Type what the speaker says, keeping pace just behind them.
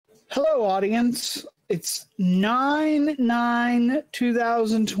Hello, audience. It's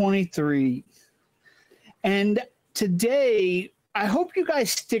 9/9/2023. And today, I hope you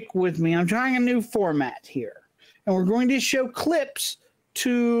guys stick with me. I'm trying a new format here. And we're going to show clips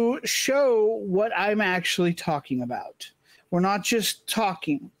to show what I'm actually talking about. We're not just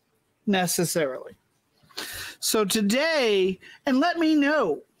talking necessarily. So today, and let me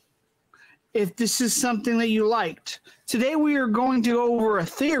know if this is something that you liked. Today we are going to go over a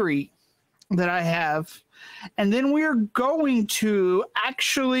theory that I have, and then we are going to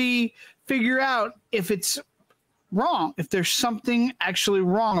actually figure out if it's wrong, if there's something actually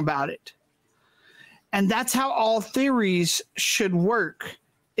wrong about it. And that's how all theories should work,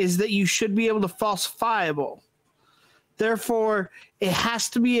 is that you should be able to falsifiable. Therefore, it has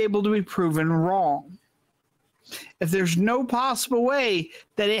to be able to be proven wrong. If there's no possible way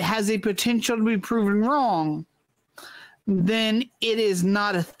that it has a potential to be proven wrong, then it is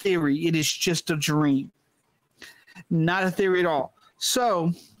not a theory. It is just a dream. Not a theory at all.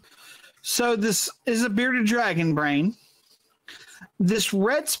 So this is a bearded dragon brain. This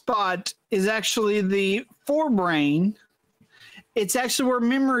red spot is actually the forebrain. It's actually where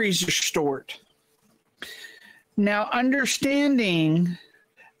memories are stored. Now, understanding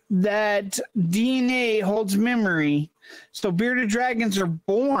that DNA holds memory, so bearded dragons are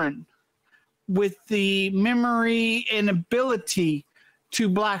born with the memory and ability to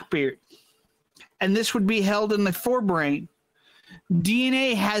Blackbeard, and this would be held in the forebrain.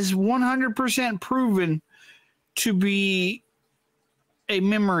 DNA has 100% proven to be a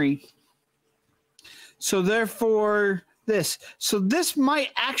memory. So therefore, this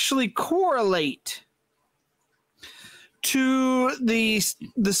might actually correlate to the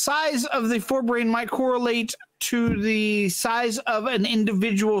size of the forebrain might correlate to the size of an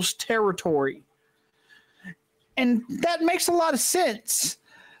individual's territory. And that makes a lot of sense.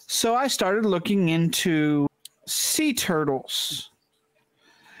 So I started looking into sea turtles.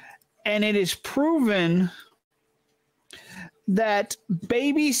 And it is proven that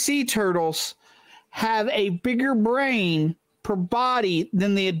baby sea turtles have a bigger brain per body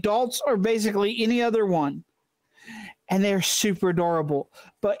than the adults or basically any other one. And they're super adorable.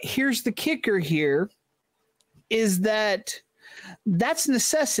 But here's the kicker here, is that that's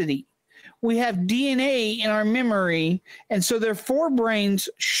necessity. We have DNA in our memory, and so their forebrains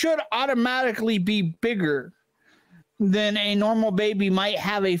should automatically be bigger than a normal baby might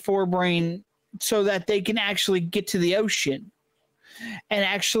have a forebrain, so that they can actually get to the ocean and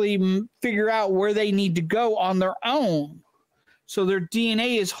actually figure out where they need to go on their own. So their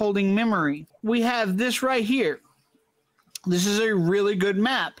DNA is holding memory. We have this right here. This is a really good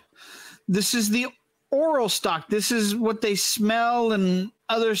map. This is the oral stalk. This is what they smell and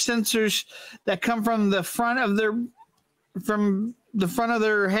other sensors that come from the front of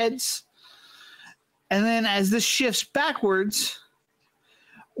their heads. And then as this shifts backwards,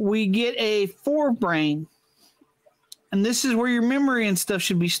 we get a forebrain. And this is where your memory and stuff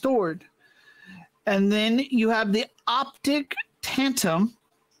should be stored. And then you have the optic tantum,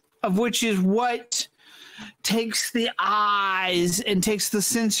 of which is what takes the eyes and takes the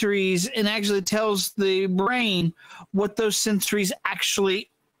sensories and actually tells the brain what those sensories actually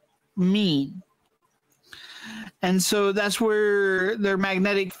mean. And so that's where their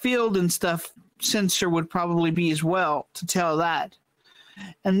magnetic field and stuff sensor would probably be as well, to tell that.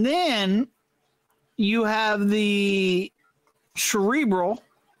 And then you have the cerebral,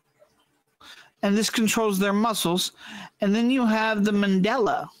 and this controls their muscles. And then you have the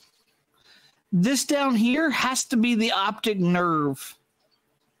medulla. This down here has to be the optic nerve.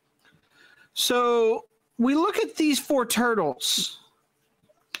 So we look at these four turtles.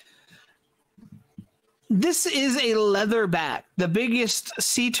 This is a leatherback, the biggest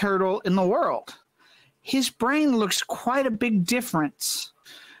sea turtle in the world. His brain looks quite a big difference.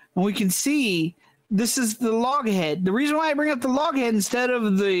 And we can see this is the loggerhead. The reason why I bring up the loggerhead instead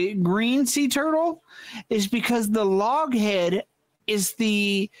of the green sea turtle is because the loggerhead is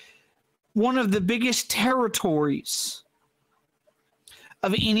one of the biggest territories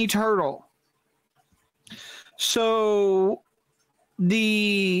of any turtle. So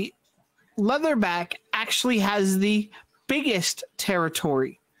the leatherback actually has the biggest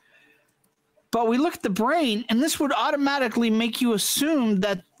territory. But we look at the brain, and this would automatically make you assume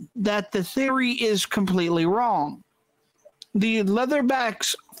that the theory is completely wrong. The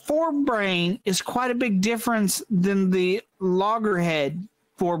leatherback's forebrain is quite a big difference than the loggerhead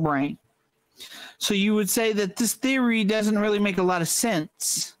forebrain. So you would say that this theory doesn't really make a lot of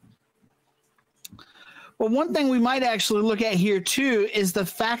sense. Well, one thing we might actually look at here too is the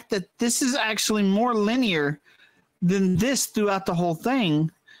fact that this is actually more linear than this throughout the whole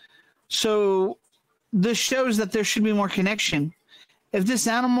thing. So this shows that there should be more connection. If this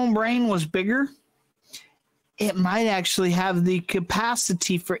animal brain was bigger, it might actually have the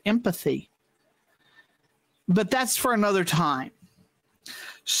capacity for empathy. But that's for another time.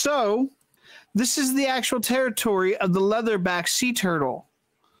 So this is the actual territory of the leatherback sea turtle.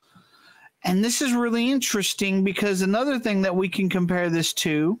 And this is really interesting because another thing that we can compare this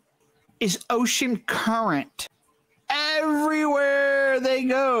to is ocean current. Everywhere they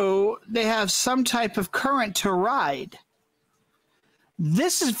go, they have some type of current to ride.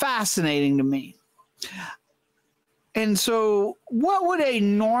 This is fascinating to me. And so what would a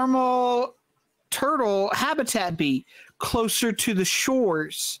normal turtle habitat be? Closer to the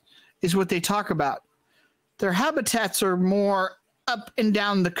shores is what they talk about. Their habitats are more up and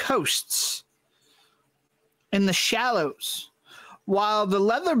down the coasts in the shallows, while the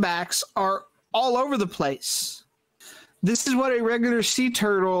leatherbacks are all over the place. This is what a regular sea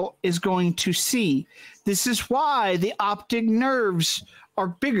turtle is going to see. This is why the optic nerves are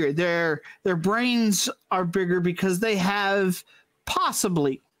bigger. Their brains are bigger because they have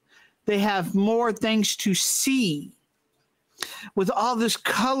more things to see. With all this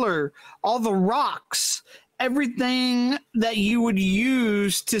color, all the rocks, everything that you would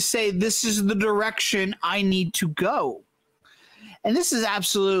use to say this is the direction I need to go. And this is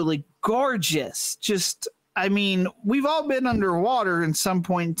absolutely gorgeous. I mean, we've all been underwater in some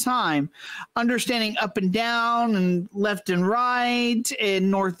point in time. Understanding up and down and left and right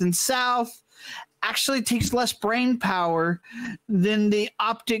and north and south actually takes less brain power than the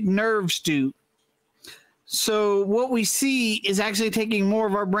optic nerves do. So what we see is actually taking more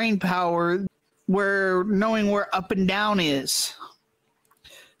of our brain power where knowing where up and down is.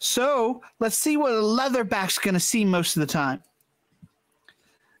 So let's see what a leatherback's going to see most of the time.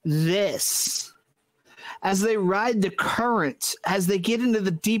 This. As they ride the currents, as they get into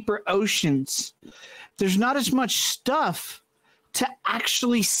the deeper oceans, there's not as much stuff to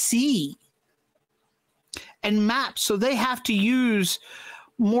actually see and map. So they have to use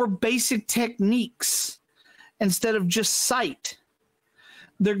more basic techniques instead of just sight.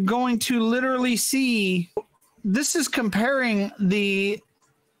 They're going to literally see. This is comparing the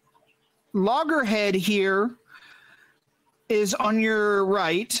loggerhead here is on your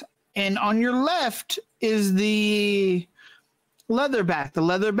right, and on your left is the leatherback. The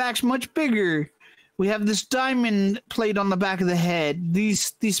leatherback's much bigger. We have this diamond plate on the back of the head.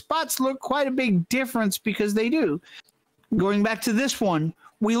 These spots look quite a big difference because they do. Going back to this one,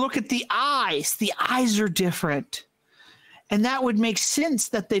 we look at the eyes. The eyes are different. And that would make sense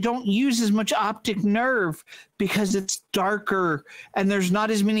that they don't use as much optic nerve because it's darker and there's not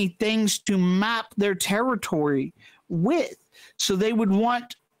as many things to map their territory with. So they would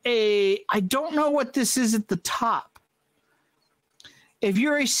want I don't know what this is at the top. If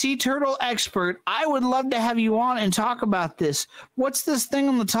you're a sea turtle expert, I would love to have you on and talk about this. What's this thing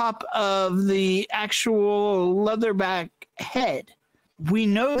on the top of the actual leatherback head? We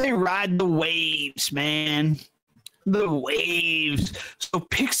know they ride the waves, man. The waves. So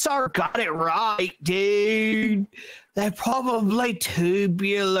Pixar got it right, dude. They're probably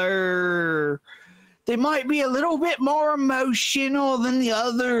tubular. They might be a little bit more emotional than the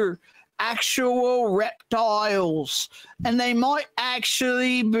other actual reptiles. And they might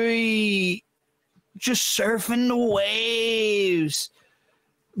actually be just surfing the waves.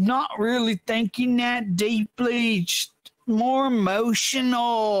 Not really thinking that deeply, just more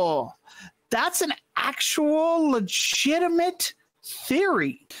emotional. That's an actual legitimate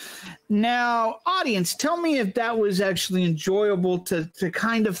theory. Now, audience, tell me if that was actually enjoyable to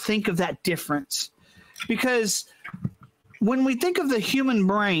kind of think of that difference. Because when we think of the human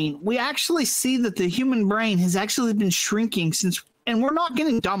brain, we actually see that the human brain has actually been shrinking and we're not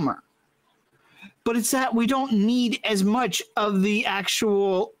getting dumber. But it's that we don't need as much of the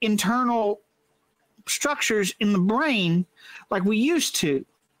actual internal structures in the brain like we used to.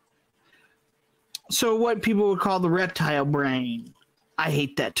 So what people would call the reptile brain. I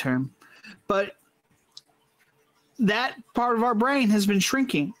hate that term. But that part of our brain has been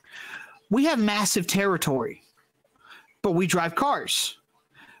shrinking. We have massive territory, but we drive cars.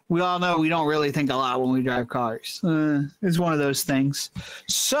 We all know we don't really think a lot when we drive cars. It's one of those things.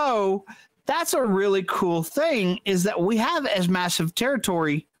 So that's a really cool thing, is that we have as massive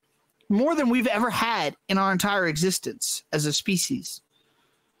territory, more than we've ever had in our entire existence as a species.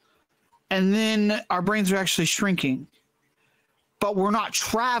 And then our brains are actually shrinking, but we're not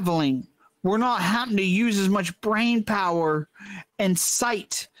traveling. We're not having to use as much brain power and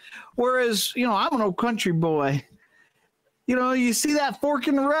sight. Whereas, I'm an old country boy. You know, you see that fork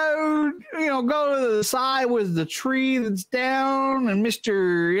in the road, you know, go to the side with the tree that's down and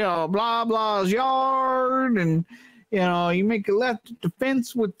Mr. You know, blah, blah's yard. And, you know, you make a left at the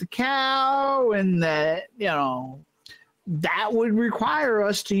fence with the cow and that, you know, that would require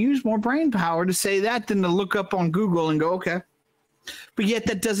us to use more brain power to say that than to look up on Google and go, okay. But yet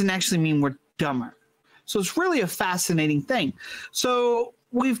that doesn't actually mean we're dumber. So it's really a fascinating thing. So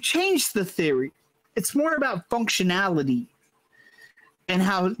we've changed the theory. It's more about functionality and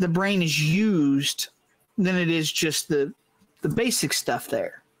how the brain is used than it is just the basic stuff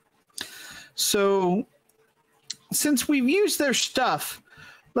there. So since we've used their stuff,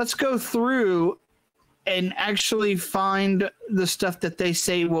 let's go through and actually find the stuff that they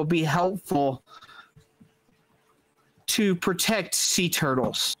say will be helpful to protect sea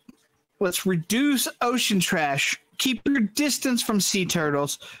turtles. Let's reduce ocean trash. Keep your distance from sea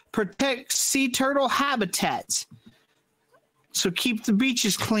turtles. Protect sea turtle habitats. So keep the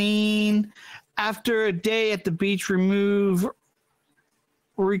beaches clean. After a day at the beach, remove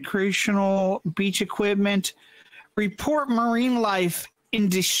recreational beach equipment. Report marine life in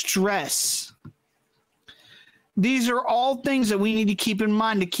distress. These are all things that we need to keep in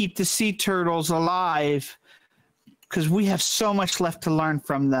mind to keep the sea turtles alive because we have so much left to learn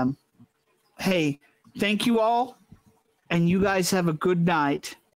from them. Hey, thank you all, and you guys have a good night.